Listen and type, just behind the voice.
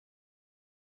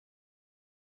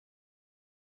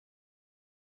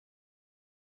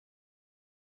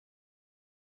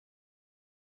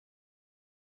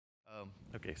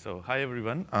Okay, so hi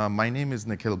everyone. My name is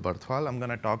Nikhil Barthwal. I'm going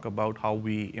to talk about how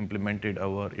we implemented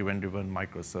our event-driven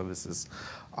microservices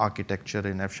architecture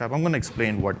in F#. I'm going to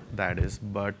explain what that is,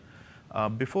 but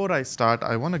before I start,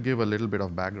 I want to give a little bit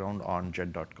of background on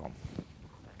Jet.com.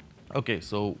 Okay,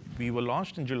 so we were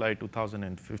launched in July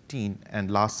 2015, and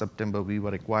last September we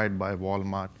were acquired by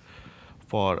Walmart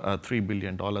for $3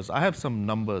 billion. I have some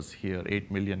numbers here: 8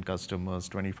 million customers,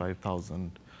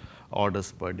 25,000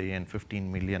 orders per day, and 15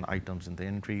 million items in the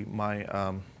entry.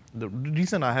 The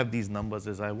reason I have these numbers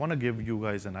is I want to give you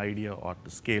guys an idea of the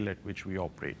scale at which we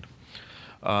operate.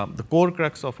 The core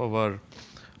crux of our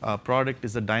product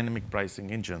is a dynamic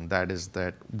pricing engine. That is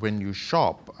that when you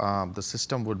shop, the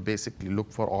system would basically look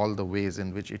for all the ways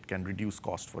in which it can reduce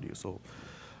cost for you. So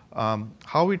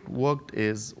how it worked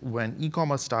is when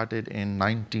e-commerce started in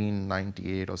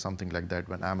 1998 or something like that,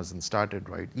 when Amazon started,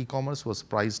 right? E-commerce was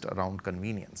priced around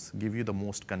convenience, give you the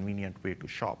most convenient way to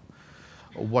shop.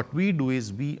 What we do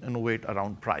is we innovate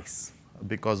around price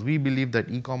because we believe that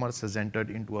e-commerce has entered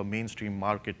into a mainstream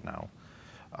market now.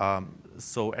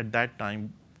 So at that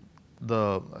time,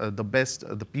 the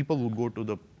people would go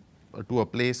to a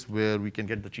place where we can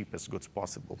get the cheapest goods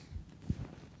possible.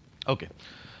 Okay,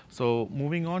 so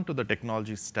moving on to the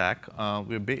technology stack,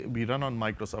 we run on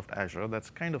Microsoft Azure.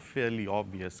 That's kind of fairly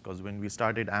obvious because when we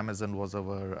started, Amazon was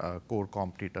our core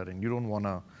competitor, and you don't want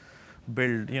to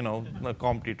build, a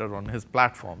competitor on his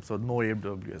platform. So no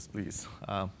AWS, please.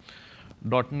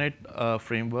 .NET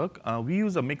framework. We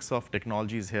use a mix of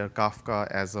technologies here: Kafka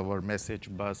as our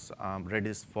message bus,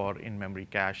 Redis for in-memory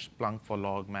cache, Splunk for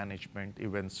log management,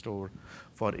 Event Store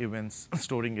for events,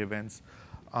 storing events.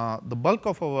 The bulk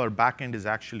of our backend is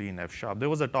actually in F#. There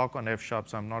was a talk on F#,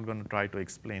 so I'm not going to try to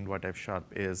explain what F#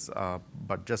 is,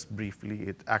 but just briefly,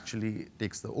 it actually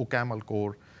takes the OCaml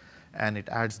core and it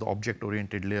adds the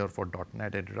object-oriented layer for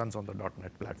 .NET, and it runs on the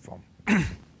 .NET platform.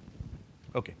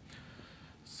 Okay.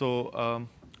 So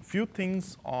few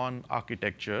things on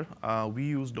architecture. We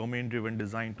use domain-driven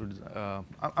design to,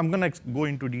 I'm going to go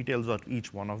into details of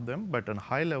each one of them, but on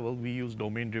high level, we use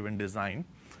domain-driven design.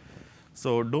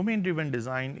 So domain-driven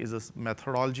design is a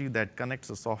methodology that connects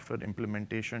a software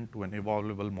implementation to an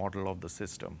evolvable model of the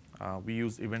system. We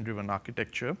use event-driven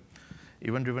architecture.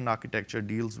 Event-driven architecture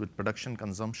deals with production,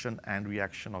 consumption, and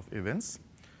reaction of events.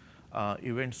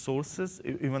 Event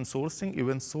sourcing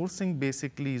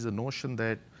basically is a notion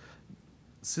that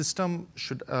system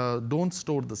should don't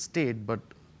store the state, but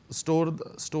store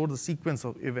the sequence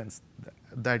of events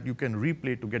that you can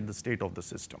replay to get the state of the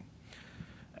system.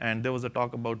 And there was a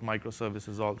talk about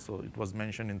microservices also. It was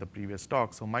mentioned in the previous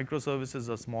talk. So microservices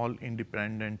are small,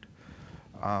 independent,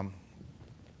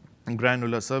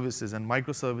 granular services, and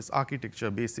microservice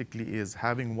architecture basically is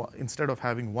having, instead of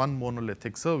having one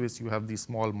monolithic service, you have these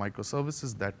small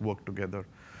microservices that work together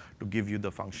to give you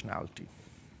the functionality.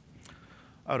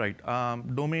 All right,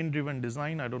 domain-driven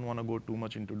design. I don't want to go too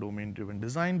much into domain-driven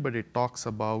design, but it talks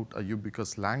about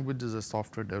ubiquitous languages as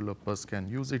software developers can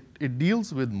use. It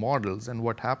deals with models, and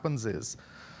what happens is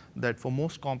that for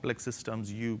most complex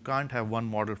systems, you can't have one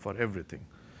model for everything.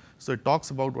 So it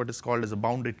talks about what is called as a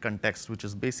bounded context, which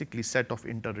is basically set of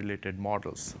interrelated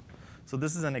models. So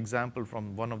this is an example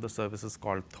from one of the services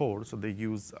called Thor. So they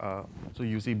use, so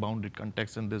you see bounded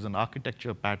context, and there's an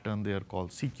architecture pattern there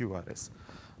called CQRS.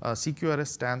 CQRS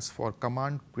stands for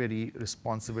Command Query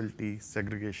Responsibility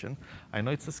Segregation. I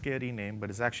know it's a scary name, but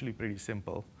it's actually pretty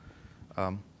simple.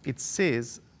 It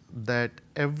says that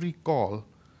every call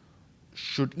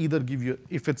should either give you,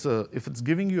 if it's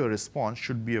giving you a response,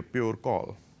 should be a pure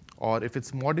call, or if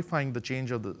it's modifying the change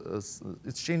of the,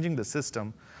 it's changing the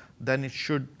system, then it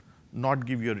should not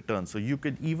give you a return. So you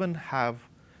could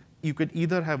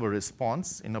either have a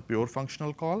response in a pure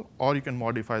functional call, or you can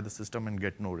modify the system and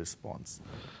get no response.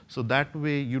 So that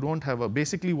way you don't have a,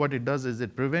 basically what it does is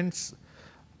it prevents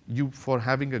you for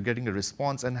getting a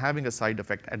response and having a side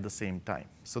effect at the same time.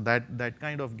 So that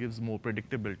kind of gives more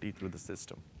predictability through the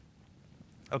system.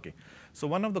 Okay, so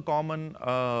one of the common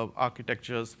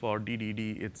architectures for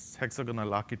DDD, it's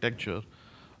hexagonal architecture.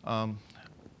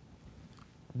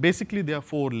 Basically, there are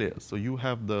 4 layers. So you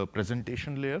have the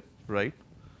presentation layer, right?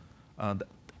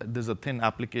 There's a thin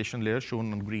application layer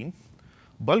shown on green.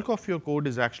 Bulk of your code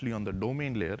is actually on the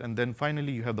domain layer, and then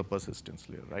finally you have the persistence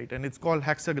layer, right? And it's called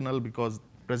hexagonal because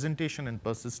presentation and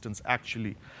persistence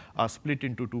actually are split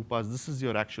into 2 parts. This is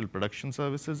your actual production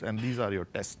services, and these are your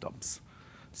test stubs.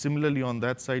 Similarly, on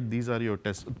that side, these are your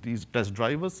these test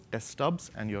drivers, test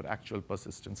stubs, and your actual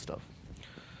persistent stuff.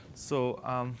 So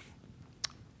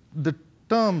the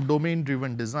term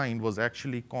domain-driven design was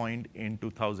actually coined in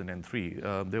 2003.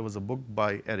 There was a book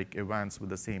by Eric Evans with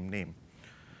the same name.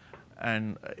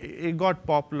 And it got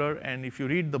popular, and if you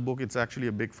read the book, it's actually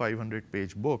a big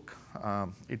 500-page book.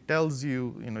 It tells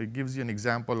you, it gives you an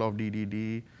example of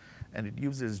DDD, and it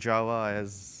uses Java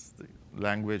as the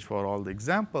language for all the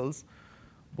examples.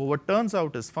 But what turns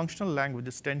out is functional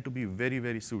languages tend to be very,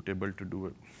 very suitable to do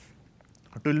it,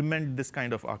 to implement this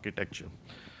kind of architecture.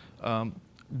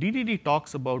 DDD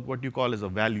talks about what you call as a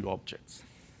value objects.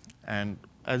 And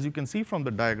as you can see from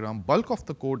the diagram, bulk of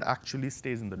the code actually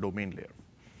stays in the domain layer.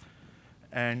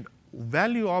 And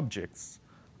value objects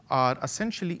are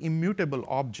essentially immutable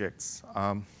objects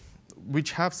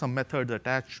which have some methods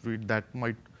attached to it that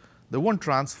they won't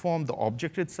transform the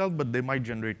object itself, but they might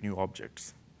generate new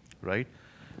objects, right?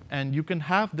 And you can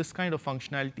have this kind of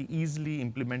functionality easily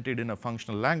implemented in a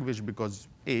functional language because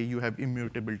A, you have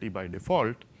immutability by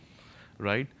default,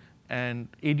 right? And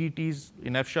ADTs,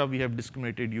 in F# we have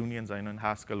discriminated unions. I know in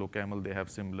Haskell, OCaml, they have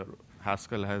similar.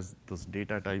 Haskell has those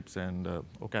data types, and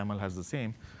OCaml has the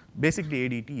same. Basically,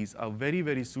 ADTs are very,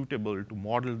 very suitable to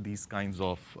model these kinds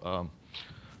of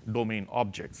domain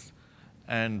objects.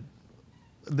 And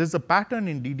there's a pattern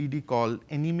in DDD called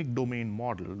anemic domain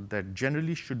model that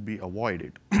generally should be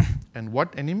avoided. And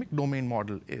what anemic domain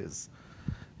model is,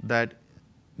 that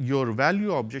your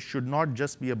value object should not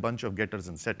just be a bunch of getters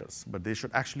and setters, but they should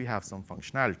actually have some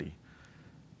functionality.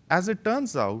 As it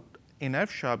turns out, in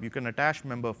F# you can attach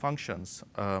member functions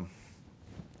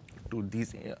to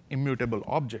these immutable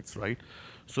objects, right?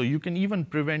 So you can even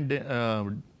prevent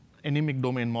anemic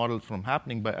domain models from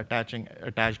happening by attaching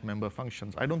attached member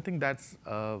functions. I don't think that's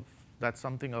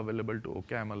something available to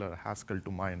OCaml or Haskell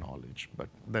to my knowledge, but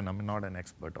then I'm not an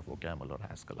expert of OCaml or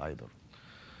Haskell either.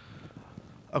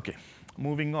 Okay,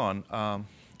 moving on,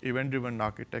 event-driven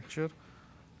architecture.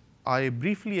 I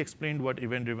briefly explained what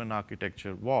event-driven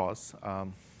architecture was,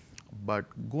 but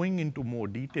going into more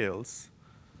details,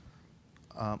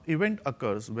 event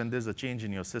occurs when there's a change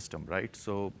in your system, right?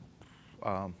 So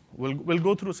we'll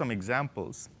go through some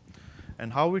examples.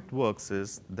 And how it works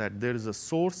is that there is a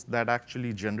source that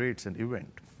actually generates an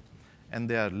event, and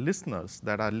there are listeners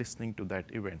that are listening to that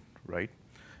event, right?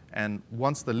 And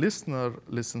once the listener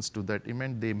listens to that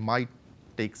event, they might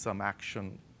take some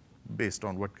action based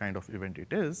on what kind of event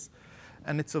it is.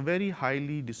 And it's a very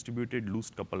highly distributed loose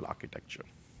couple architecture,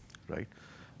 right?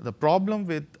 The problem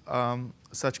with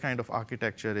such kind of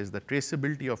architecture is the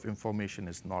traceability of information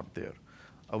is not there.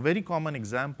 A very common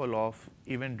example of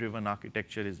event-driven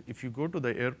architecture is if you go to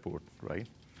the airport, right?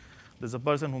 There's a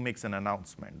person who makes an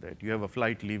announcement that you have a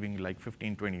flight leaving like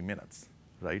 15, 20 minutes,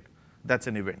 right? That's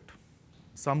an event.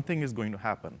 Something is going to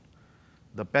happen.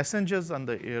 The passengers on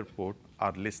the airport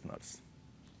are listeners,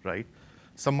 right?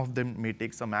 Some of them may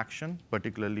take some action,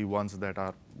 particularly ones that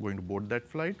are going to board that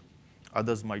flight.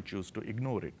 Others might choose to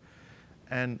ignore it.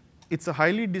 And it's a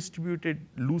highly distributed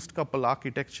loose couple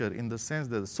architecture in the sense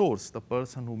that the source, the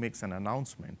person who makes an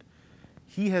announcement,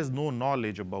 he has no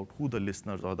knowledge about who the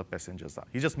listeners or the passengers are.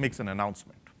 He just makes an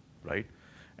announcement, right?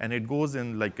 And it goes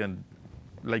in like an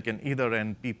either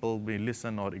and people may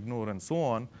listen or ignore and so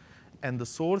on. And the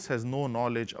source has no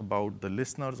knowledge about the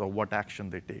listeners or what action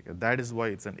they take. And that is why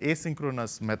it's an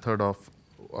asynchronous method of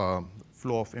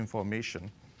flow of information,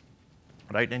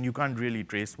 right? And you can't really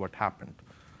trace what happened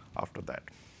after that.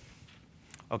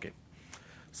 Okay,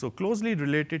 so closely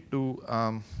related to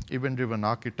event-driven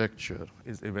architecture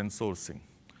is event sourcing.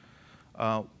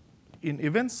 In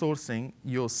event sourcing,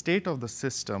 your state of the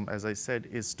system, as I said,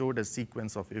 is stored as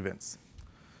sequence of events.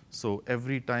 So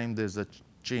every time there's a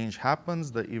change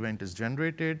happens, the event is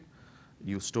generated,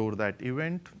 you store that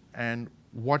event, and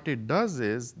what it does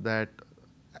is that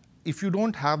if you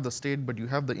don't have the state, but you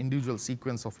have the individual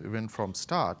sequence of event from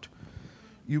start,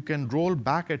 you can roll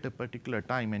back at a particular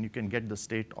time and you can get the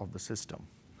state of the system.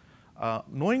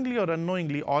 Knowingly or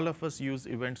unknowingly, all of us use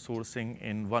event sourcing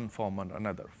in one form or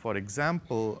another. For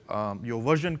example, your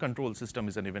version control system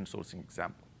is an event sourcing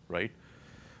example, right?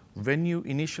 When you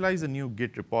initialize a new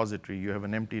Git repository, you have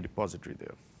an empty repository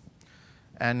there.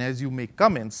 And as you make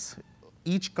commits,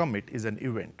 each commit is an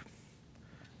event.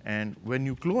 And when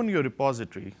you clone your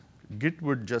repository, Git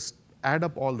would just add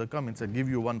up all the commits and give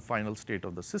you one final state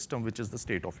of the system, which is the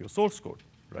state of your source code,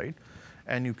 right?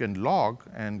 And you can log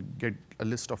and get a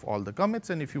list of all the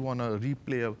commits. And if you want to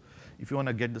replay, if you want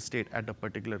to get the state at a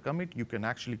particular commit, you can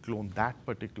actually clone that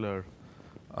particular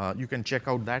you can check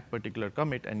out that particular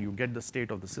commit and you get the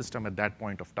state of the system at that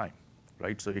point of time,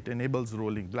 right? So it enables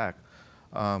rolling back.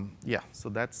 Yeah, so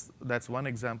that's one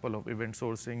example of event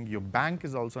sourcing. Your bank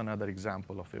is also another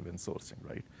example of event sourcing,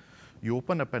 right? You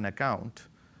open up an account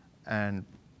and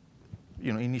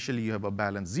initially you have a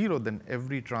balance 0, then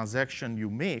every transaction you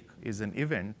make is an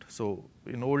event. So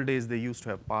in old days, they used to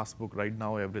have passbook. Right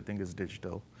now, everything is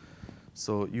digital.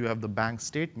 So you have the bank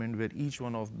statement where each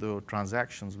one of the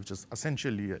transactions, which is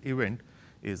essentially an event,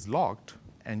 is logged,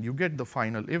 and you get the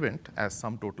final event as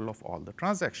sum total of all the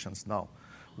transactions. Now,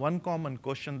 one common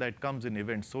question that comes in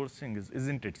event sourcing is,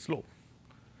 isn't it slow?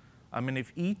 I mean,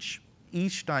 if each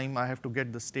time I have to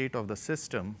get the state of the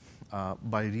system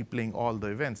by replaying all the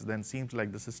events, then seems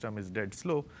like the system is dead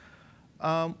slow.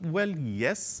 Well,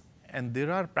 yes, and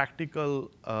there are practical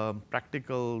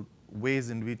ways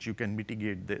in which you can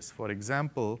mitigate this. For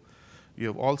example, you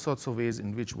have all sorts of ways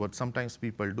in which what sometimes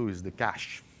people do is they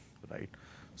cache, right?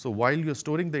 So while you're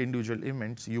storing the individual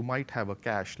events, you might have a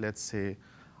cache. Let's say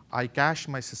I cache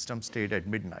my system state at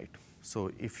midnight.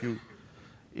 So if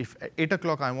at 8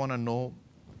 o'clock I want to know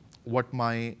what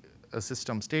my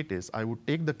system state is, I would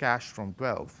take the cache from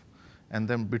 12, and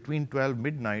then between 12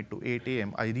 midnight to 8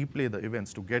 a.m., I replay the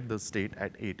events to get the state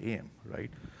at 8 a.m., right?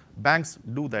 Banks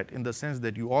do that in the sense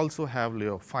that you also have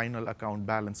your final account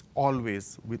balance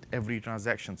always with every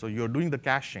transaction. So you're doing the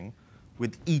caching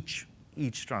with each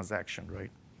transaction,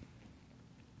 right?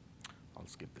 I'll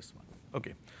skip this one.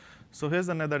 OK. So here's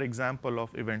another example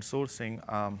of event sourcing.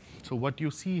 So what you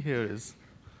see here is,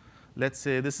 let's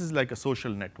say this is like a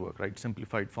social network, right?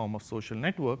 Simplified form of social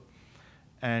network.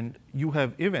 And you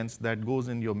have events that goes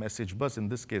in your message bus, in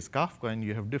this case Kafka, and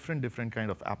you have different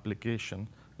kind of application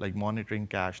like monitoring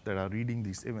cache that are reading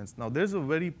these events. Now there's a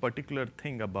very particular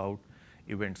thing about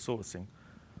event sourcing.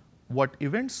 What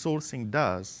event sourcing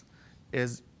does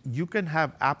is you can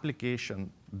have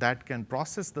application that can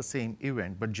process the same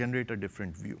event but generate a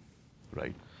different view,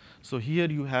 right? So here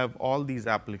you have all these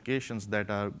applications that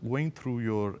are going through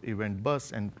your event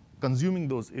bus and consuming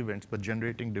those events but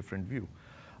generating different view.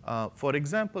 For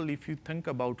example, if you think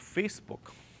about Facebook,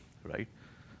 right?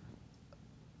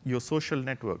 Your social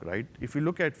network, right? If you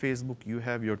look at Facebook, you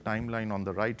have your timeline on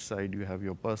the right side, you have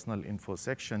your personal info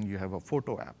section, you have a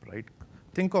photo app, right?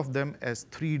 Think of them as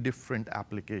 3 different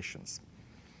applications.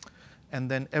 And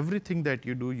then everything that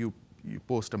you do, you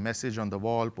post a message on the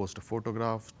wall, post a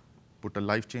photograph, put a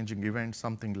life-changing event,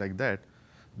 something like that.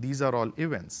 These are all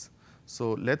events.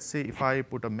 So let's say if I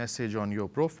put a message on your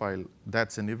profile,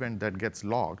 that's an event that gets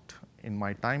logged in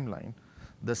my timeline.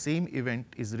 The same event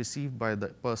is received by the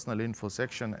personal info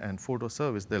section and photo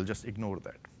service. They'll just ignore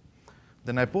that.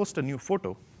 Then I post a new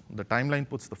photo. The timeline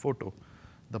puts the photo.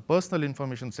 The personal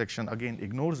information section, again,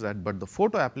 ignores that, but the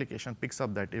photo application picks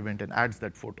up that event and adds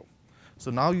that photo. So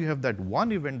now you have that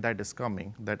one event that is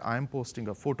coming, that I'm posting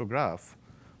a photograph,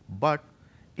 but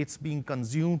it's being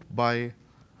consumed by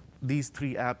these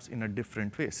 3 apps in a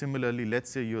different way. Similarly, let's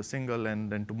say you're single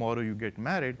and then tomorrow you get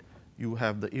married, you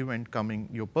have the event coming,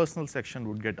 your personal section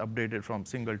would get updated from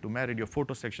single to married, your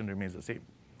photo section remains the same.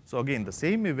 So again, the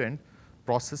same event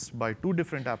processed by 2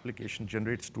 different applications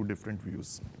generates 2 different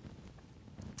views.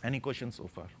 Any questions so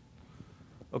far?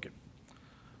 OK.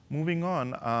 Moving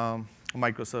on,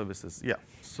 microservices. Yeah.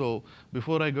 So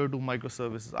before I go to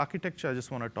microservices architecture, I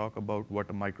just want to talk about what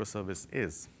a microservice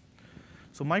is.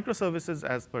 So microservices,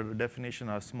 as per the definition,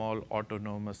 are small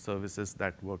autonomous services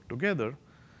that work together.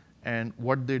 And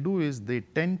what they do is they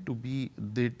tend to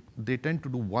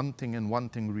do one thing and one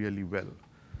thing really well.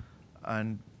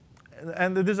 And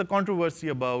there's a controversy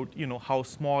about how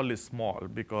small is small,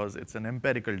 because it's an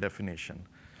empirical definition.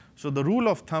 So the rule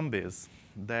of thumb is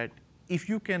that if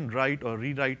you can write or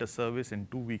rewrite a service in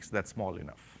 2 weeks, that's small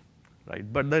enough,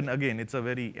 right? But then again, it's a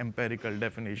very empirical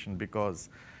definition, because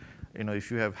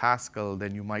if you have Haskell,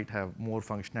 then you might have more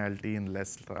functionality in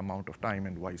less amount of time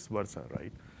and vice versa,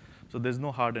 right? So there's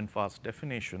no hard and fast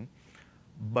definition.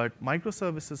 But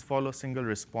microservices follow single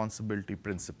responsibility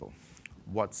principle.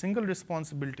 What single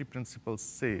responsibility principle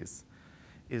says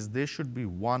is there should be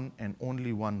one and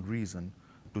only one reason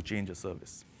to change a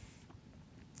service,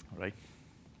 right?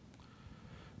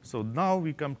 So now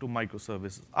we come to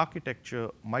microservices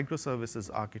architecture. Microservices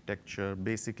architecture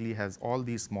basically has all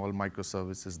these small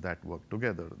microservices that work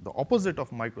together. The opposite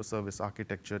of microservice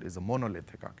architecture is a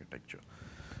monolithic architecture.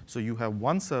 So you have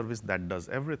one service that does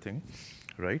everything,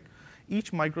 right?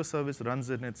 Each microservice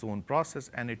runs in its own process,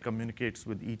 and it communicates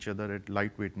with each other at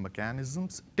lightweight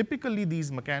mechanisms. Typically,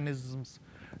 these mechanisms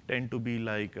tend to be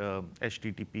like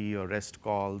HTTP or REST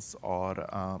calls, or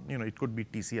it could be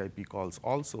TCP calls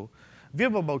also. We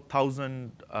have about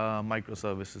 1,000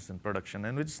 microservices in production,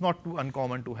 and it's not too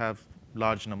uncommon to have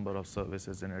large number of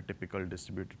services in a typical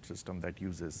distributed system that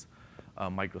uses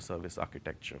microservice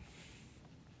architecture.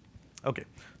 OK,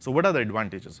 so what are the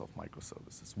advantages of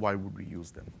microservices? Why would we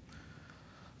use them?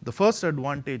 The first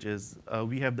advantage is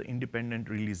we have the independent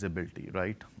releasability,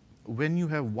 right? When you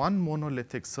have one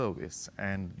monolithic service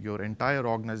and your entire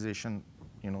organization,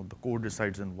 the code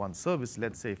resides in one service,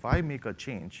 let's say if I make a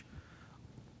change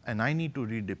and I need to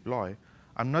redeploy,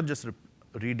 I'm not just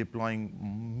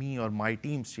redeploying me or my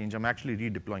team's change, I'm actually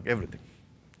redeploying everything,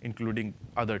 including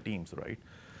other teams, right?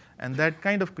 And that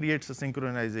kind of creates a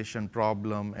synchronization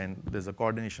problem, and there's a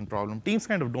coordination problem. Teams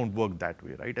kind of don't work that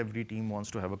way, right? Every team wants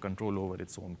to have a control over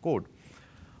its own code.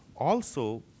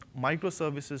 Also,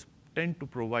 microservices tend to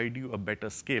provide you a better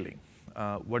scaling.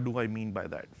 What do I mean by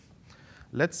that?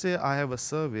 Let's say I have a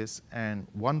service and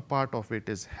one part of it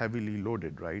is heavily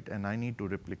loaded, right? And I need to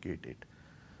replicate it.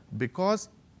 Because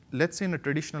let's say in a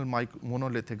traditional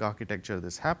monolithic architecture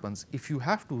this happens, if you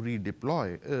have to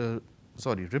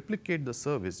replicate the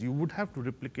service, you would have to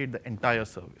replicate the entire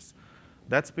service.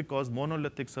 That's because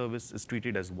monolithic service is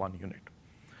treated as one unit.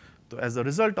 So as a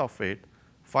result of it,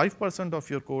 5% of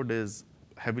your code is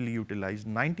heavily utilized,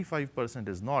 95%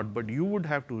 is not, but you would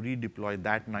have to redeploy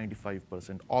that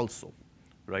 95% also,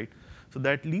 right? So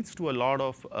that leads to a lot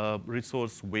of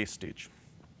resource wastage.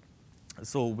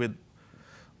 So with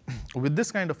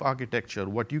this kind of architecture,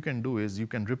 what you can do is you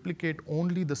can replicate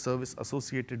only the service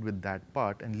associated with that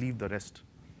part and leave the rest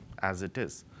as it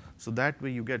is. So that way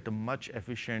you get a much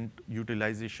efficient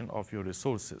utilization of your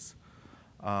resources.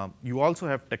 You also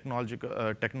have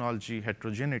technology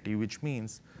heterogeneity, which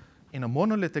means in a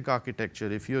monolithic architecture,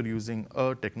 if you're using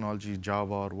a technology,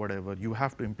 Java or whatever, you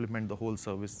have to implement the whole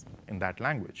service in that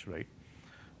language, right?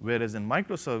 Whereas in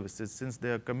microservices, since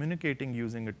they are communicating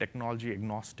using a technology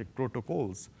agnostic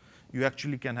protocols, you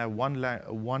actually can have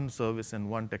one service in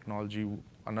one technology,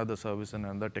 another service in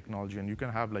another technology, and you can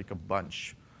have like a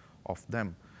bunch of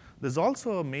them. There's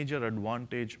also a major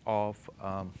advantage of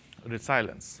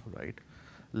resilience, right?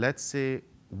 Let's say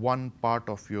one part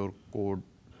of your code,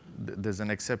 there's an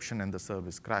exception and the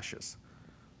service crashes.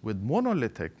 With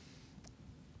monolithic,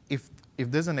 if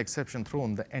there's an exception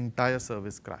thrown, the entire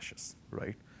service crashes,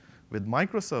 right? With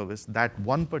microservice, that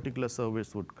one particular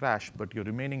service would crash, but your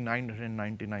remaining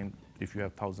 999, if you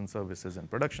have 1,000 services in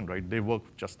production, right, they work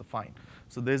just fine.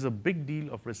 So there's a big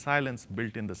deal of resilience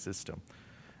built in the system.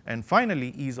 And finally,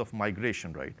 ease of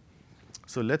migration, right?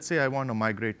 So let's say I want to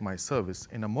migrate my service.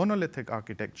 In a monolithic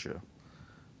architecture,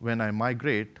 when I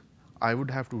migrate, I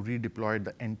would have to redeploy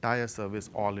the entire service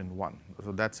all in one.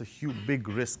 So that's a huge, big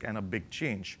risk and a big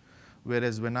change.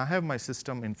 Whereas when I have my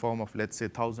system in form of, let's say,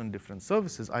 1,000 different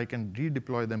services, I can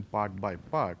redeploy them part by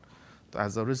part.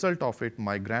 As a result of it,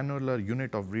 my granular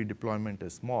unit of redeployment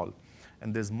is small,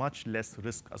 and there's much less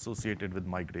risk associated with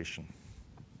migration.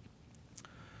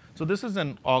 So this is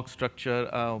an org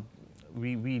structure.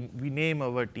 We name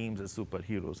our teams as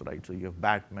superheroes, right? So you have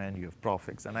Batman, you have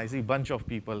Profix, and I see a bunch of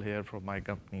people here from my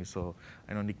company. So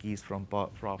I know Nikki is from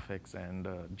Profix, and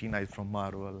Gina is from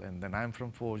Marvel, and then I'm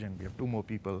from Forge, and we have 2 more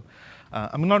people.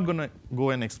 I'm not going to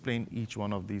go and explain each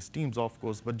one of these teams, of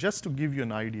course, but just to give you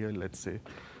an idea, let's say,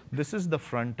 this is the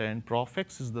front end,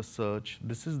 Profix is the search,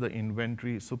 this is the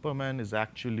inventory, Superman is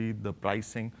actually the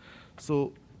pricing.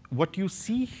 So what you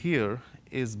see here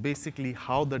is basically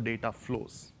how the data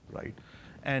flows, right?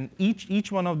 And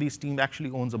each one of these teams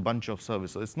actually owns a bunch of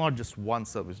services. So it's not just one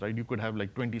service, right? You could have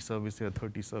like 20 service here,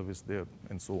 30 service there,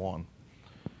 and so on.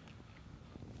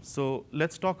 So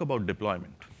let's talk about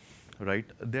deployment, right?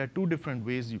 There are 2 different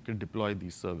ways you can deploy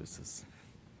these services.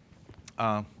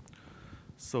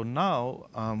 So now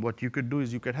what you could do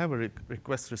is you could have a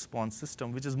request response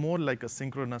system, which is more like a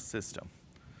synchronous system.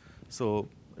 So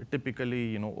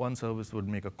typically, one service would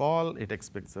make a call, it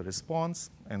expects a response,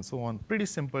 and so on. Pretty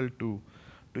simple to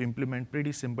implement,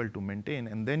 pretty simple to maintain.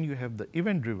 And then you have the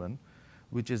event-driven,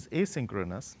 which is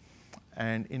asynchronous.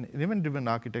 And in event-driven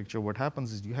architecture, what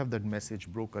happens is you have that message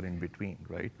broker in between,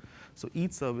 right? So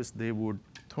each service, they would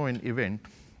throw an event,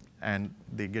 and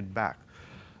they get back.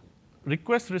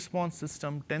 Request response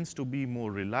system tends to be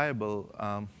more reliable.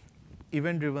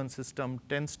 Event-driven system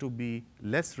tends to be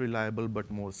less reliable but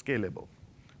more scalable,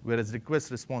 whereas request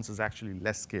response is actually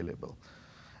less scalable.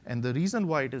 And the reason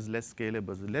why it is less scalable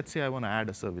is, let's say I want to add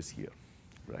a service here,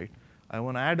 right? I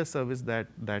want to add a service that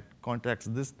contacts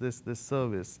this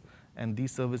service, and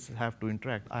these services have to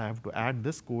interact. I have to add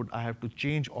this code. I have to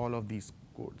change all of these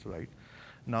codes, right?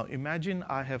 Now imagine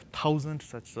I have 1,000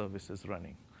 such services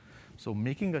running. So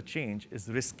making a change is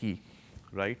risky,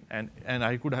 right? And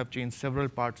I could have changed several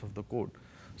parts of the code.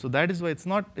 So that is why it's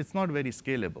not very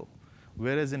scalable.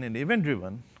 Whereas in an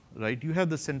event-driven, right, you have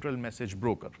the central message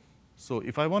broker. So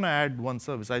if I want to add one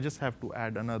service, I just have to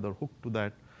add another hook to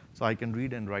that, so I can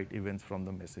read and write events from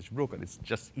the message broker. It's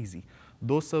just easy.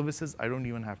 Those services, I don't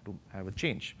even have to have a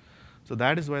change. So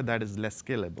that is why that is less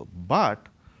scalable. But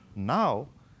now,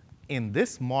 in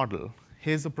this model,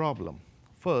 here's the problem.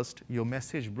 First, your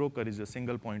message broker is a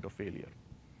single point of failure.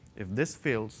 If this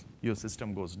fails, your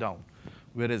system goes down.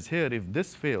 Whereas here, if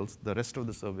this fails, the rest of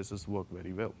the services work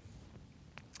very well.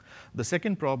 The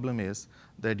second problem is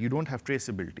that you don't have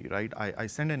traceability, right? I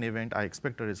send an event, I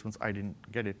expect a response, I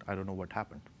didn't get it, I don't know what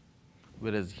happened.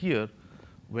 Whereas here,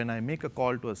 when I make a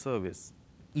call to a service,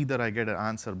 either I get an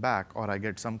answer back or I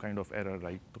get some kind of error,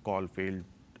 right? The call failed,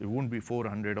 it won't be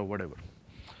 400 or whatever.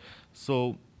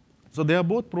 So there are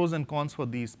both pros and cons for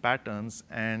these patterns,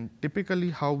 and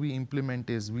typically how we implement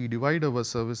is we divide our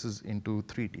services into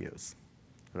 3 tiers,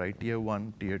 right? Tier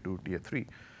 1, Tier 2, Tier 3.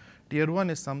 Tier 1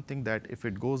 is something that if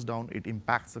it goes down, it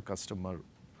impacts the customer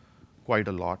quite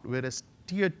a lot, whereas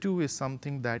Tier 2 is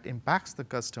something that impacts the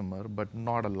customer, but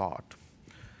not a lot.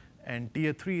 And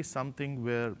Tier 3 is something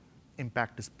where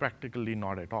impact is practically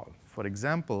not at all. For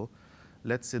example,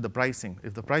 let's say the pricing.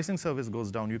 If the pricing service goes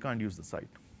down, you can't use the site.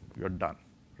 You're done,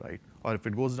 right? Or if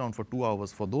it goes down for 2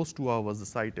 hours, for those 2 hours, the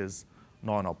site is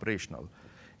non-operational.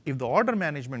 If the order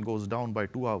management goes down by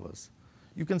 2 hours,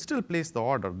 you can still place the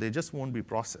order, they just won't be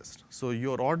processed. So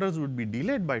your orders would be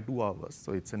delayed by 2 hours,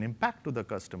 so it's an impact to the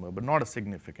customer, but not a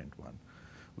significant one.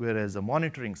 Whereas a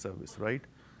monitoring service, right?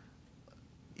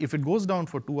 If it goes down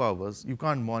for 2 hours, you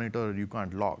can't monitor, you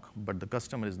can't log, but the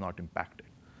customer is not impacted.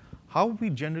 How we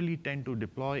generally tend to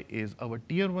deploy is our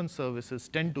Tier 1 services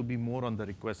tend to be more on the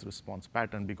request response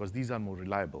pattern because these are more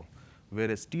reliable,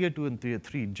 whereas Tier 2 and Tier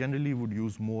 3 generally would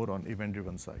use more on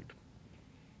event-driven side.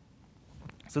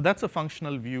 So that's a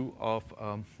functional view of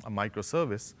a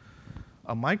microservice.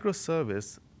 A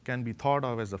microservice can be thought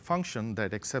of as a function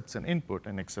that accepts an input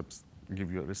and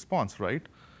give you a response, right?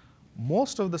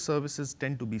 Most of the services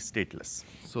tend to be stateless.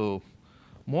 So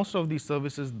most of these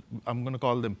services, I'm going to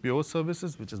call them pure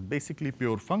services, which is basically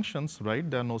pure functions,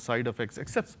 right? There are no side effects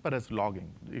except perhaps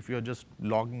logging. If you're just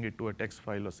logging it to a text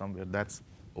file or somewhere, that's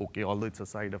OK, although it's a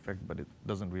side effect, but it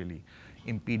doesn't really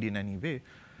impede in any way.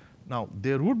 Now,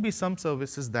 there would be some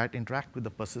services that interact with the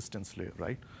persistence layer,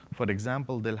 right? For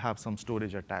example, they'll have some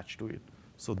storage attached to it.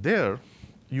 So there,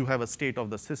 you have a state of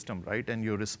the system, right? And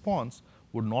your response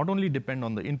would not only depend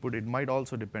on the input, it might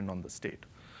also depend on the state.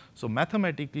 So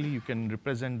mathematically, you can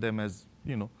represent them as,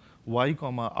 y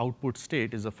comma output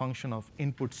state is a function of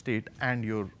input state and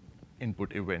your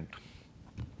input event.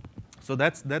 So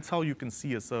that's how you can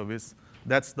see a service.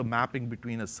 That's the mapping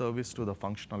between a service to the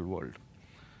functional world.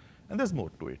 And there's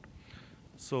more to it.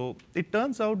 So it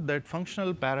turns out that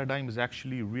functional paradigm is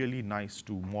actually really nice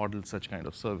to model such kind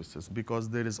of services because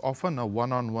there is often a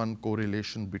one-on-one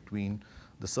correlation between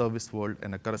the service world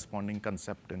and a corresponding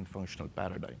concept in functional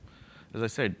paradigm. As I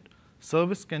said,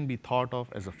 service can be thought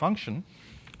of as a function,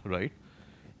 right?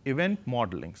 Event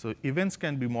modeling. So events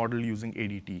can be modeled using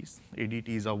ADTs.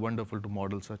 ADTs are wonderful to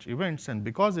model such events, and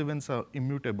because events are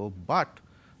immutable, but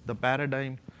the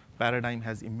paradigm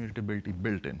has immutability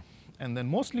built in. And then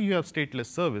mostly you have stateless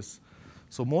service.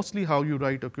 So mostly how you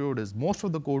write a code is most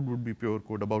of the code would be pure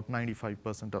code, about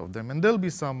 95% of them. And there'll be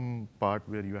some part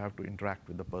where you have to interact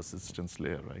with the persistence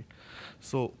layer, right?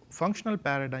 So functional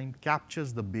paradigm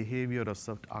captures the behavior of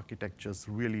such architectures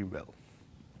really well.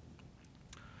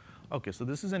 OK, so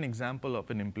this is an example of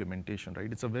an implementation,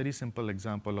 right? It's a very simple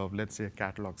example of, let's say, a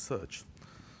catalog search.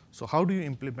 So how do you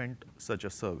implement such a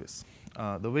service?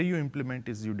 The way you implement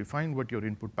is you define what your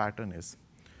input pattern is.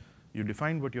 You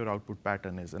define what your output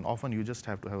pattern is, and often you just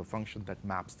have to have a function that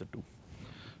maps the two.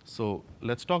 So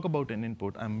let's talk about an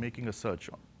input. I'm making a search,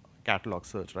 catalog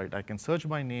search, right? I can search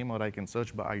by name or I can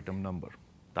search by item number.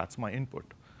 That's my input.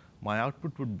 My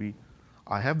output would be,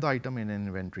 I have the item in an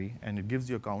inventory, and it gives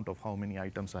you a count of how many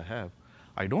items I have.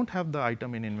 I don't have the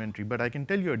item in inventory, but I can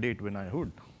tell you a date when I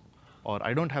would. Or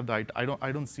I don't have the item,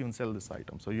 I don't see and sell this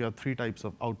item. So you have 3 types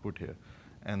of output here.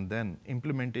 And then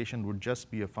implementation would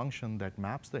just be a function that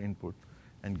maps the input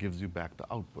and gives you back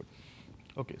the output.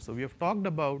 OK, so we have talked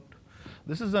about,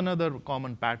 this is another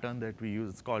common pattern that we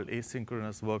use. It's called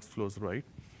asynchronous workflows, right?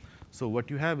 So what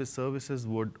you have is services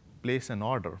would place an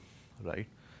order, right?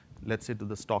 Let's say to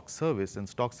the stock service, and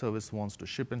stock service wants to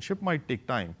ship, and ship might take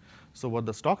time. So what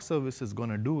the stock service is going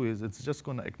to do is it's just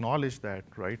going to acknowledge that,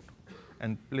 right?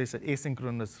 And place an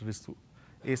asynchronous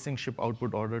async ship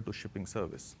output order to shipping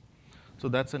service. So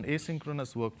that's an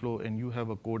asynchronous workflow, and you have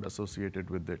a code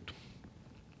associated with it.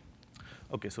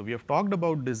 OK, so we have talked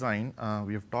about design.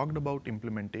 We have talked about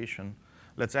implementation.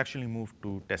 Let's actually move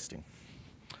to testing.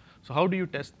 So how do you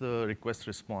test the request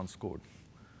response code?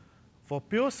 For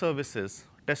pure services,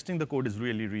 testing the code is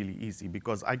really, really easy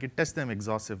because I can test them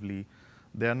exhaustively.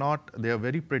 They are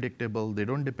very predictable. They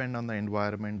don't depend on the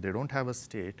environment. They don't have a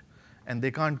state. and they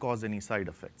can't cause any side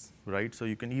effects, right? So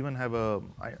you can even have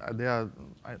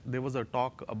there was a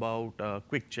talk about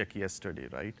quick check yesterday,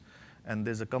 right? And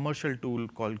there's a commercial tool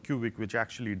called Cubic which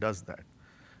actually does that.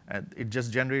 And it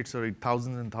just generates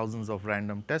thousands and thousands of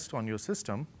random tests on your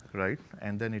system, right?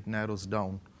 And then it narrows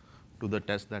down to the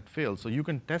test that fails. So you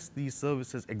can test these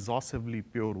services exhaustively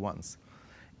pure ones.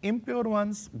 Impure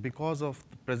ones, because of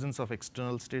the presence of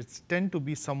external states, tend to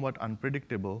be somewhat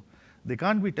unpredictable. They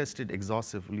can't be tested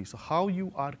exhaustively. So how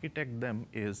you architect them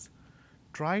is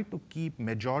try to keep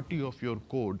majority of your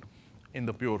code in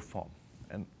the pure form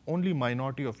and only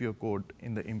minority of your code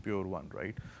in the impure one,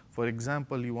 right? For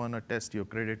example, you want to test your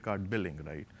credit card billing,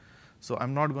 right? So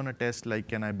I'm not going to test like,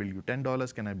 can I bill you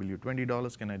 $10? Can I bill you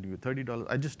 $20? Can I bill you $30?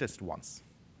 I just test once.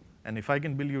 And if I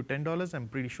can bill you $10, I'm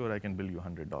pretty sure I can bill you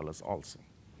 $100 also,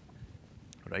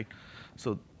 right?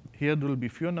 So here there will be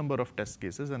fewer number of test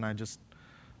cases, and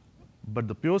but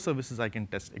the pure services I can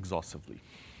test exhaustively.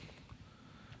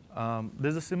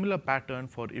 There's a similar pattern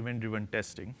for event-driven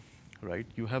testing, right?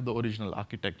 You have the original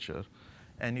architecture.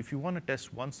 And if you want to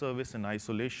test one service in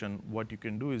isolation, what you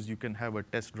can do is you can have a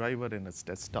test driver and a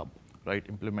test stub, right,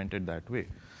 implemented that way.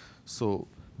 So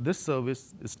this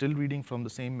service is still reading from the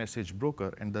same message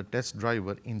broker, and the test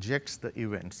driver injects the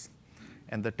events,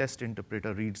 and the test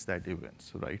interpreter reads that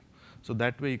events, right? So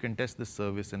that way you can test this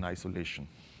service in isolation.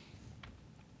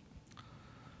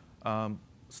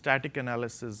 Static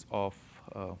analysis of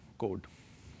code.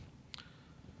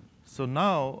 So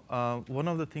now, one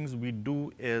of the things we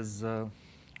do is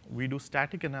we do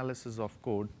static analysis of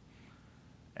code,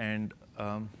 and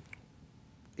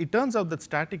it turns out that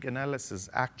static analysis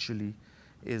actually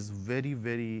is very,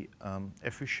 very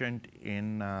efficient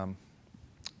in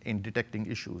detecting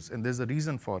issues. And there's a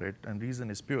reason for it, and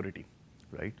reason is purity,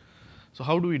 right? So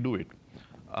how do we do it?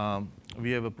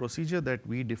 We have a procedure that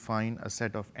we define a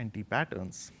set of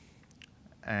NT-patterns,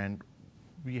 and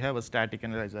we have a static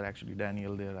analyzer. Actually,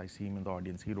 Daniel there, I see him in the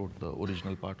audience. He wrote the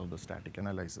original part of the static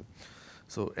analyzer.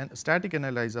 So a static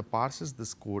analyzer parses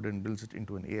this code and builds it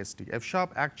into an AST. F#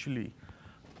 actually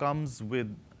comes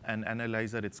with an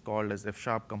analyzer. It's called as F#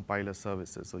 compiler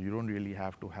services. So you don't really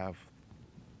have to have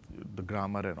the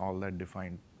grammar and all that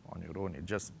defined on your own.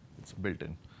 It's built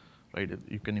in, right?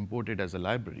 You can import it as a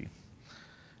library.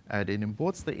 And it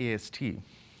imports the AST.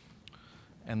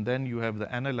 And then you have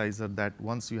the analyzer that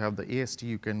once you have the AST,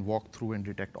 you can walk through and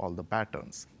detect all the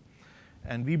patterns.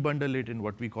 And we bundle it in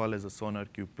what we call as a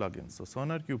SonarQube plugin. So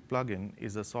SonarQube plugin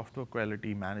is a software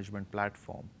quality management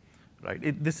platform,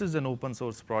 right? This is an open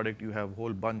source product. You have a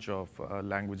whole bunch of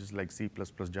languages like C++,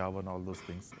 Java, and all those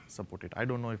things support it. I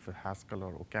don't know if Haskell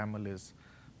or OCaml is,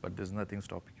 but there's nothing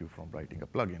stopping you from writing a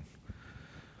plugin.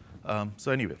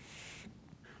 So anyway,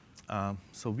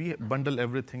 so we bundle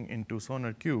everything into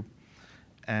SonarQube.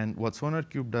 And what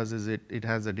SonarQube does is it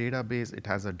has a database, it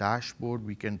has a dashboard,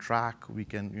 we can track, we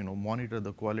can monitor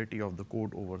the quality of the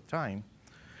code over time.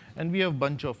 And we have a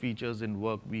bunch of features in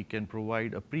work. We can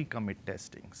provide a pre-commit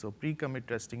testing. So pre-commit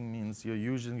testing means you're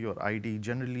using your ID.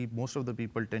 Generally, most of the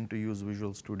people tend to use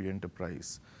Visual Studio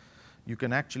Enterprise. You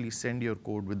can actually send your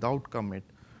code without commit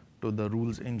to the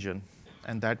rules engine,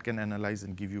 and that can analyze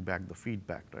and give you back the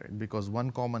feedback, right? Because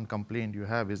one common complaint you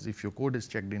have is if your code is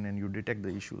checked in and you detect the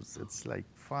issues, it's like,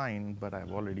 fine, but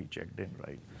I've already checked in,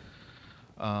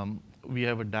 right? We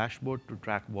have a dashboard to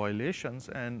track violations,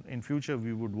 and in future,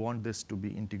 we would want this to be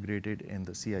integrated in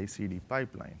the CI/CD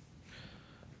pipeline.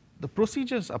 The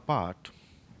procedures apart,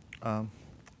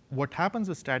 what happens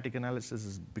with static analysis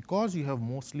is because you have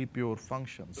mostly pure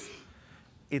functions,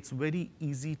 it's very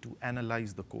easy to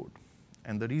analyze the code.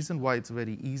 And the reason why it's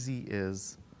very easy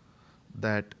is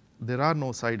that there are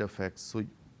no side effects. So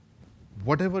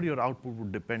whatever your output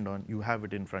would depend on, you have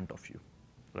it in front of you,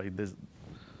 right?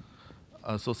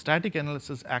 So static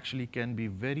analysis actually can be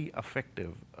very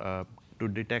effective to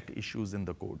detect issues in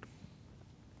the code.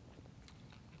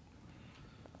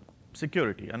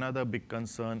 Security. Another big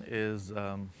concern is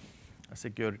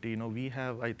security. We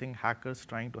have, I think, hackers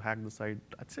trying to hack the site.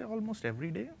 I'd say almost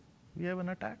every day we have an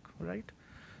attack, right?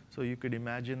 So you could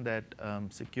imagine that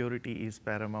security is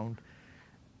paramount.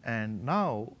 And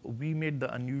now we made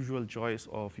the unusual choice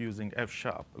of using F#,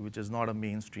 which is not a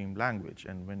mainstream language.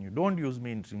 And when you don't use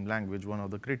mainstream language, one of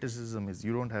the criticism is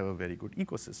you don't have a very good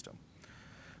ecosystem.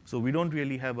 So we don't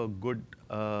really have a good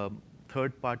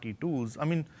third-party tools. I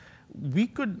mean,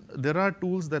 there are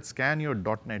tools that scan your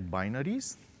 .NET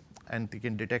binaries, and they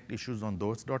can detect issues on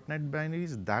those .NET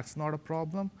binaries. That's not a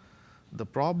problem. The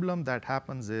problem that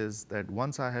happens is that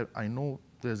once I know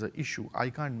there's an issue, I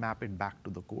can't map it back to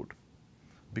the code,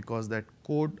 because that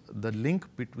code, the link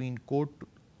between code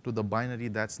to the binary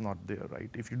that's not there, right?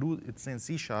 If you do it's in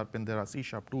C# and there are C#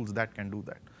 tools that can do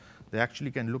that. They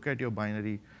actually can look at your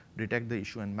binary, detect the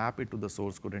issue, and map it to the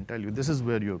source code and tell you this is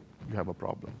where you have a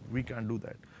problem. We can't do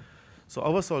that. So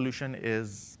our solution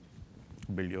is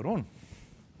build your own,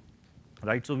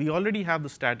 right? So we already have the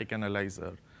static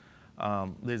analyzer.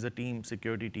 There's a team,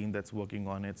 security team that's working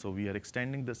on it. So we are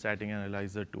extending the static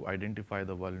analyzer to identify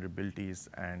the vulnerabilities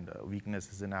and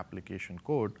weaknesses in application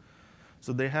code.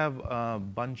 So they have a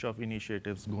bunch of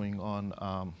initiatives going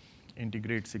on,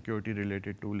 integrate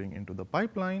security-related tooling into the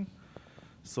pipeline.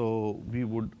 So we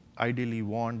would ideally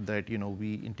want that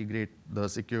we integrate the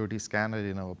security scanner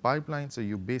in our pipeline. So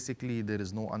you basically, there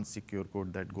is no unsecure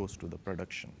code that goes to the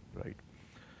production, right?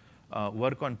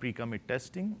 Work on pre-commit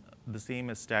testing, the same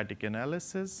as static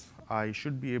analysis. I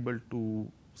should be able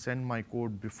to send my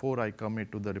code before I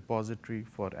commit to the repository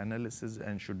for analysis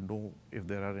and should know if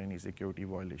there are any security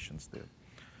violations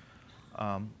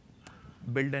there.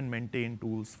 Build and maintain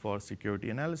tools for security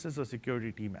analysis. The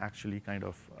security team actually kind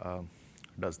of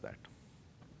does that.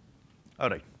 All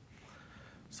right.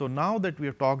 So now that we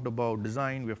have talked about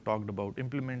design, we have talked about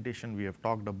implementation, we have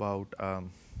talked about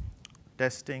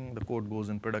testing, the code goes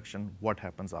in production, what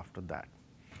happens after that?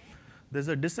 There's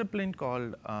a discipline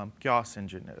called chaos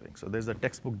engineering. So there's a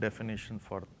textbook definition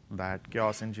for that.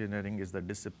 Chaos engineering is the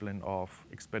discipline of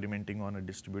experimenting on a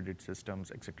distributed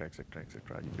systems, et cetera, et cetera, et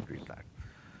cetera. You could read that.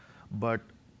 But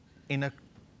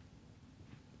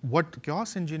what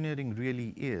chaos engineering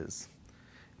really is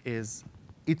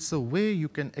it's a way you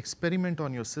can experiment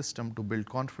on your system to build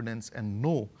confidence and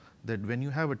know that when you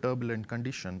have a turbulent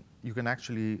condition, you can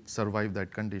actually survive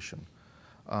that condition.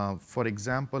 For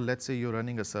example, let's say you're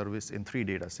running a service in 3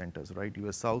 data centers, right?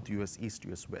 US South, US East,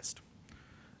 US West.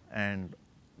 And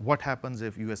what happens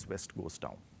if US West goes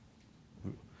down?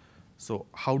 So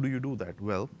how do you do that?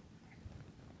 Well,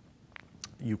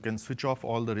 you can switch off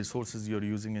all the resources you're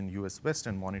using in US West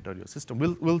and monitor your system.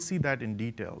 We'll see that in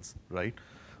details, right?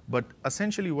 But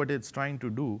essentially what it's trying to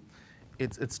do,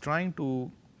 it's trying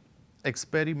to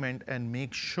experiment and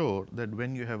make sure that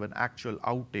when you have an actual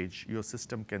outage, your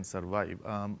system can survive.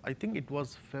 I think it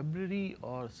was February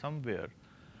or somewhere,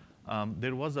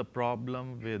 there was a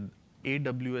problem with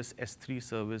AWS S3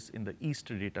 service in the East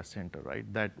data center, right?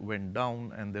 That went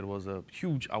down and there was a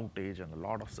huge outage and a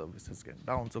lot of services get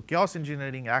down. So chaos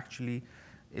engineering actually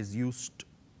is used to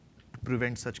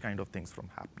prevent such kind of things from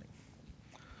happening.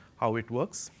 How it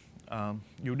works,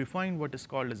 you define what is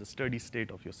called as a steady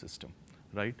state of your system,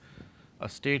 right? A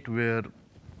state where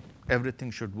everything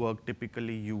should work.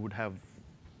 Typically, you would have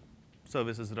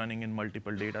services running in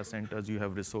multiple data centers. You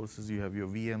have resources, you have your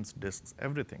VMs, disks,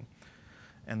 everything.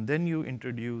 And then you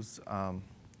introduce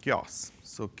chaos.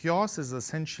 So chaos is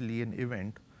essentially an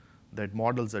event that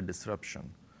models a disruption.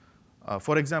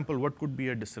 For example, what could be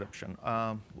a disruption?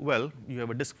 Well, you have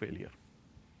a disk failure.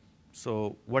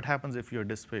 So what happens if you have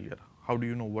disk failure? How do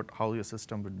you know how your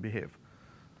system would behave?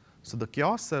 So the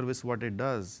chaos service, what it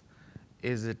does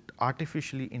is it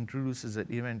artificially introduces an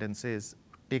event and says,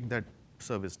 take that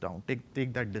service down,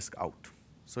 take that disk out.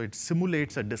 So it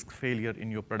simulates a disk failure in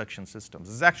your production systems.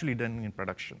 It's actually done in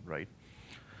production, right?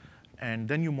 And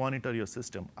then you monitor your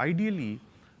system. Ideally,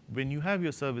 when you have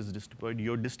your service deployed,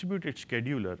 your distributed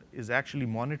scheduler is actually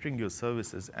monitoring your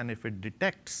services, and if it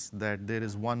detects that there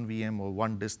is one VM or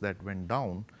one disk that went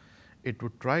down, it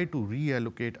would try to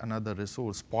reallocate another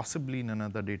resource, possibly in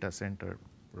another data center,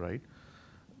 right?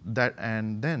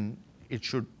 And then it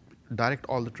should direct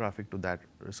all the traffic to that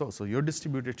resource. So your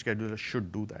distributed scheduler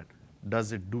should do that.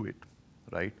 Does it do it,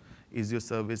 right? Is your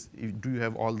service, do you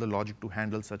have all the logic to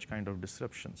handle such kind of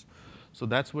disruptions? So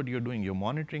that's what you're doing. You're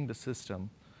monitoring the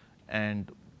system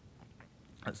and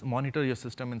monitor your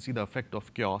system and see the effect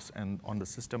of chaos and on the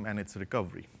system and its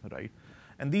recovery, right?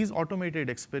 And these automated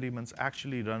experiments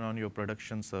actually run on your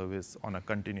production service on a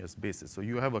continuous basis. So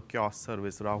you have a chaos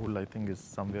service. Rahul, I think, is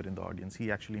somewhere in the audience.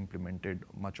 He actually implemented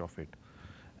much of it.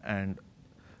 And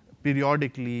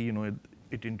periodically,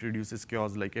 it introduces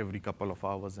chaos like every couple of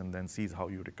hours and then sees how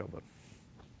you recover.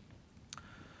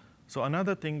 So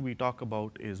another thing we talk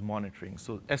about is monitoring.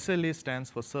 So SLA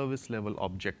stands for service level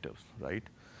objectives, right?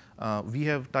 We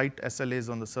have tight SLAs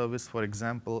on the service. For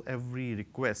example, every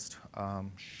request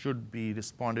should be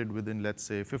responded within, let's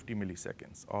say, 50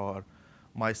 milliseconds. Or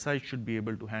my site should be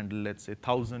able to handle, let's say,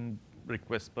 1,000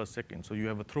 requests per second. So you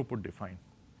have a throughput defined,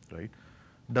 right?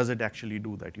 Does it actually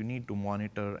do that? You need to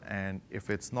monitor, and if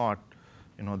it's not,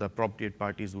 the appropriate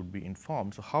parties would be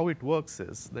informed. So how it works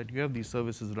is that you have these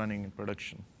services running in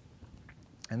production,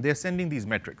 and they're sending these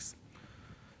metrics.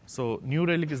 So New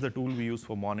Relic is the tool we use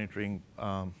for monitoring.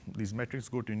 These metrics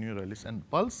go to New Relic, and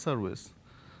Pulse service,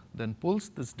 then pulls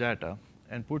this data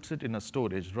and puts it in a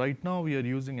storage. Right now, we are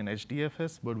using an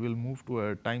HDFS, but we'll move to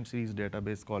a time series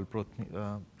database called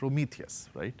Prometheus,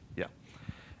 right? Yeah.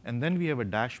 And then we have a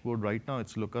dashboard. Right now,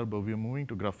 it's Looker, but we're moving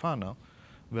to Grafana,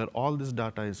 where all this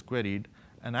data is queried.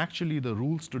 And actually, the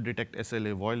rules to detect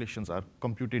SLA violations are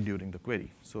computed during the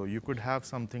query. So you could have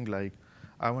something like,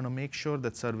 I want to make sure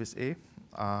that service A,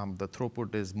 the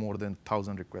throughput is more than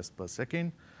 1,000 requests per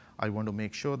second. I want to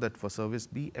make sure that for service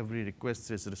B, every request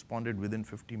is responded within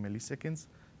 50 milliseconds.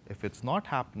 If it's not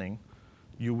happening,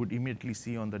 you would immediately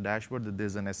see on the dashboard that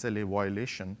there's an SLA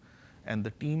violation, and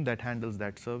the team that handles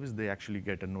that service, they actually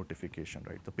get a notification,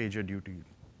 right? The pager duty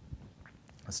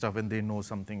stuff, and they know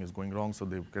something is going wrong, so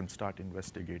they can start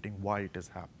investigating why it is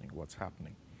happening, what's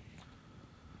happening.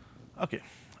 Okay,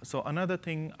 so another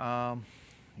thing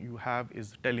you have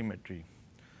is telemetry.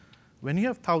 When you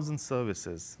have 1,000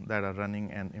 services that are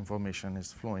running and information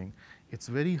is flowing, it's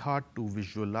very hard to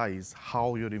visualize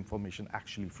how your information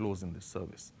actually flows in this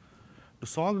service. To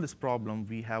solve this problem,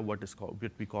 we have what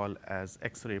we call as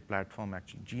X-ray platform.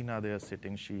 Actually, Gina there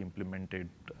sitting, she implemented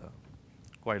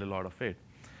quite a lot of it.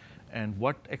 And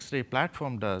what X-ray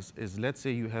platform does is, let's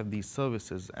say you have these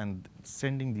services and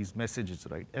sending these messages,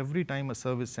 right? Every time a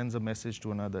service sends a message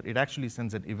to another, it actually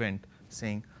sends an event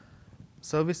saying,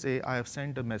 service A, I have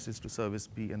sent a message to service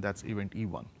B, and that's event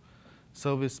E1.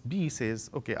 Service B says,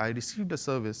 OK, I received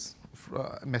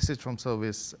a message from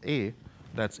service A,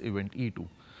 that's event E2.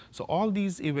 So all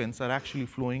these events are actually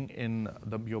flowing in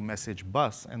your message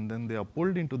bus, and then they are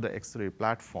pulled into the X-ray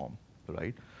platform,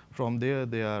 right? From there,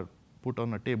 they are put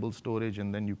on a table storage,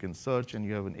 and then you can search, and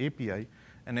you have an API.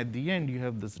 And at the end, you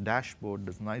have this dashboard,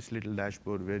 this nice little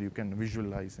dashboard where you can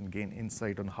visualize and gain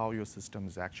insight on how your system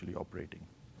is actually operating.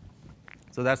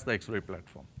 So that's the X-ray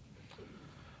platform.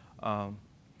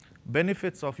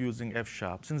 Benefits of using F#.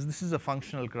 Since this is a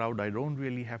functional crowd, I don't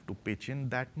really have to pitch in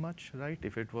that much, right?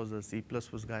 If it was a C++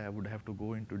 guy, I would have to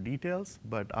go into details.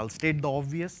 But I'll state the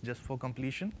obvious just for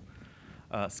completion.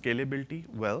 Scalability,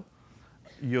 well,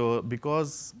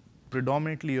 because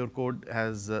predominantly your code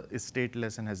is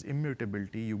stateless and has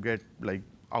immutability, you get like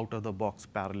out-of-the-box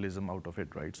parallelism out of it,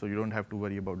 right? So you don't have to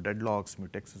worry about deadlocks,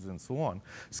 mutexes, and so on.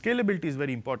 Scalability is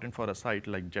very important for a site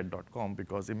like jet.com,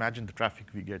 because imagine the traffic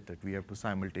we get that we have to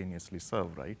simultaneously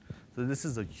serve, right? So this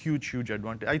is a huge, huge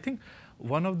advantage. I think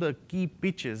one of the key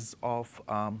pitches of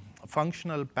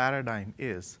functional paradigm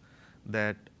is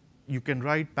that you can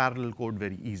write parallel code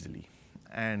very easily.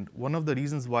 And one of the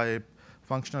reasons why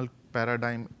functional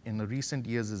paradigm in the recent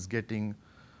years is getting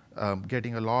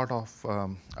a lot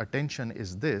of attention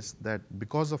is this, that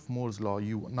because of Moore's law,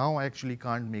 you now actually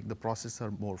can't make the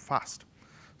processor more fast.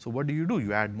 So what do?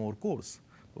 You add more cores.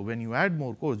 But when you add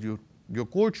more cores, your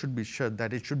code should be sure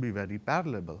that it should be very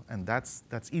parallelable. And that's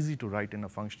easy to write in a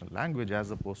functional language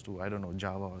as opposed to, I don't know,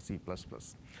 Java or C++.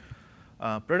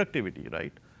 Productivity,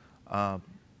 right?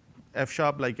 F#,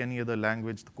 like any other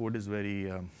language, the code is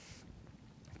very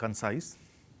concise.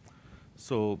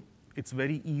 So it's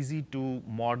very easy to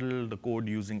model the code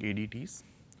using ADTs.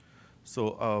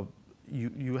 So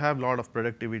you have a lot of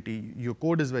productivity. Your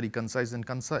code is very concise, and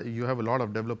you have a lot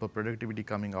of developer productivity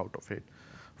coming out of it.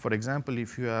 For example,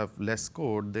 if you have less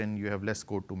code, then you have less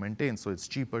code to maintain, so it's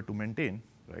cheaper to maintain,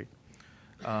 right?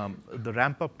 The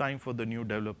ramp-up time for the new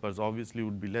developers obviously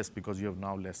would be less because you have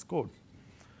now less code.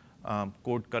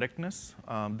 Code correctness,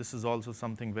 this is also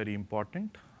something very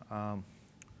important.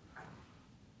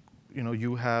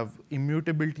 You have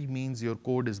immutability means your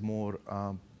code is more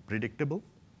predictable,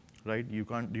 right? You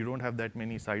don't have that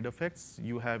many side effects.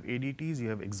 You have ADTs, you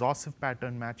have exhaustive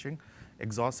pattern matching.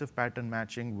 Exhaustive pattern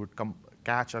matching would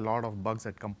catch a lot of bugs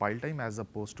at compile time as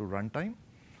opposed to runtime.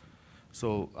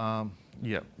 So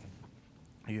yeah,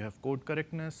 you have code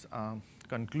correctness.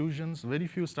 Conclusions, very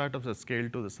few startups have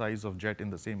scaled to the size of Jet in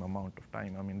the same amount of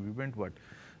time. I mean, we went, what,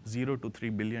 $0 to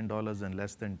 $3 billion in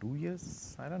less than 2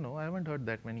 years? I don't know. I haven't heard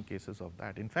that many cases of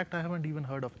that. In fact, I haven't even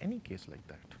heard of any case like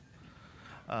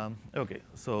that. OK,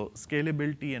 so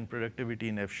scalability and productivity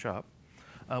in F#.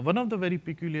 One of the very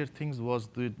peculiar things was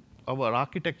our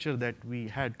architecture that we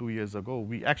had 2 years ago,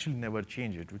 we actually never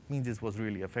changed it, which means it was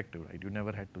really effective, right? You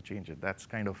never had to change it. That's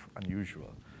kind of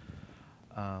unusual.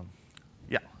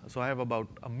 Yeah, so I have about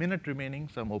a minute remaining,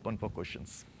 so I'm open for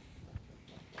questions.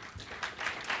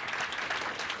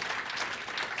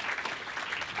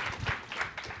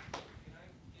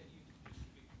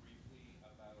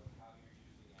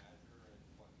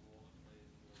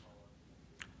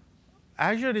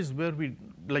 Azure is where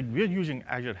we're using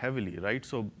Azure heavily, right?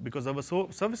 So because our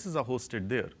services are hosted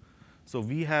there. So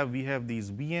we have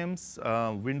these VMs,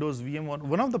 Windows VM.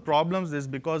 One of the problems is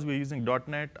because we're using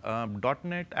 .NET.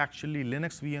 .NET actually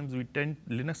Linux VMs.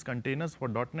 Linux containers for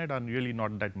 .NET are really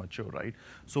not that mature, right?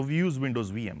 So we use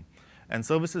Windows VM, and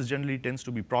services generally tends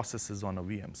to be processes on a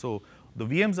VM. So the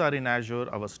VMs are in Azure.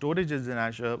 Our storage is in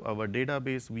Azure. Our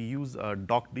database we use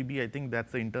DocDB. I think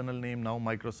that's the internal name now.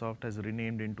 Microsoft has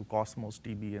renamed into Cosmos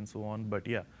DB and so on. But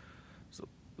yeah, so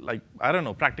like I don't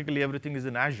know. Practically everything is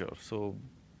in Azure. So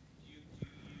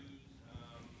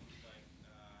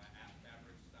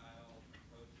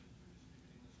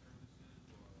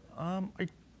I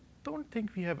don't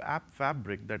think we have App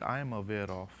Fabric that I am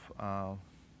aware of.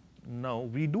 No,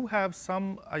 we do have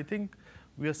some. I think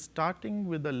we are starting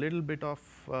with a little bit of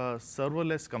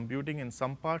serverless computing in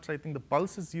some parts. I think the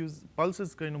Pulse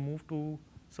is going to move to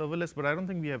serverless, but I don't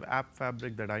think we have App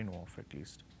Fabric that I know of, at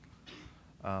least.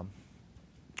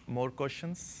 More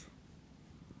questions?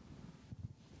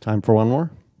 Time for one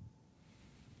more.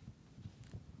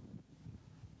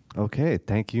 Okay,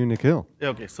 thank you, Nikhil.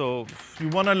 Okay, so if you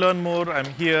want to learn more, I'm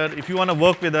here. If you want to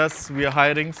work with us, we are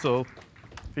hiring, so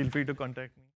feel free to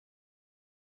contact me.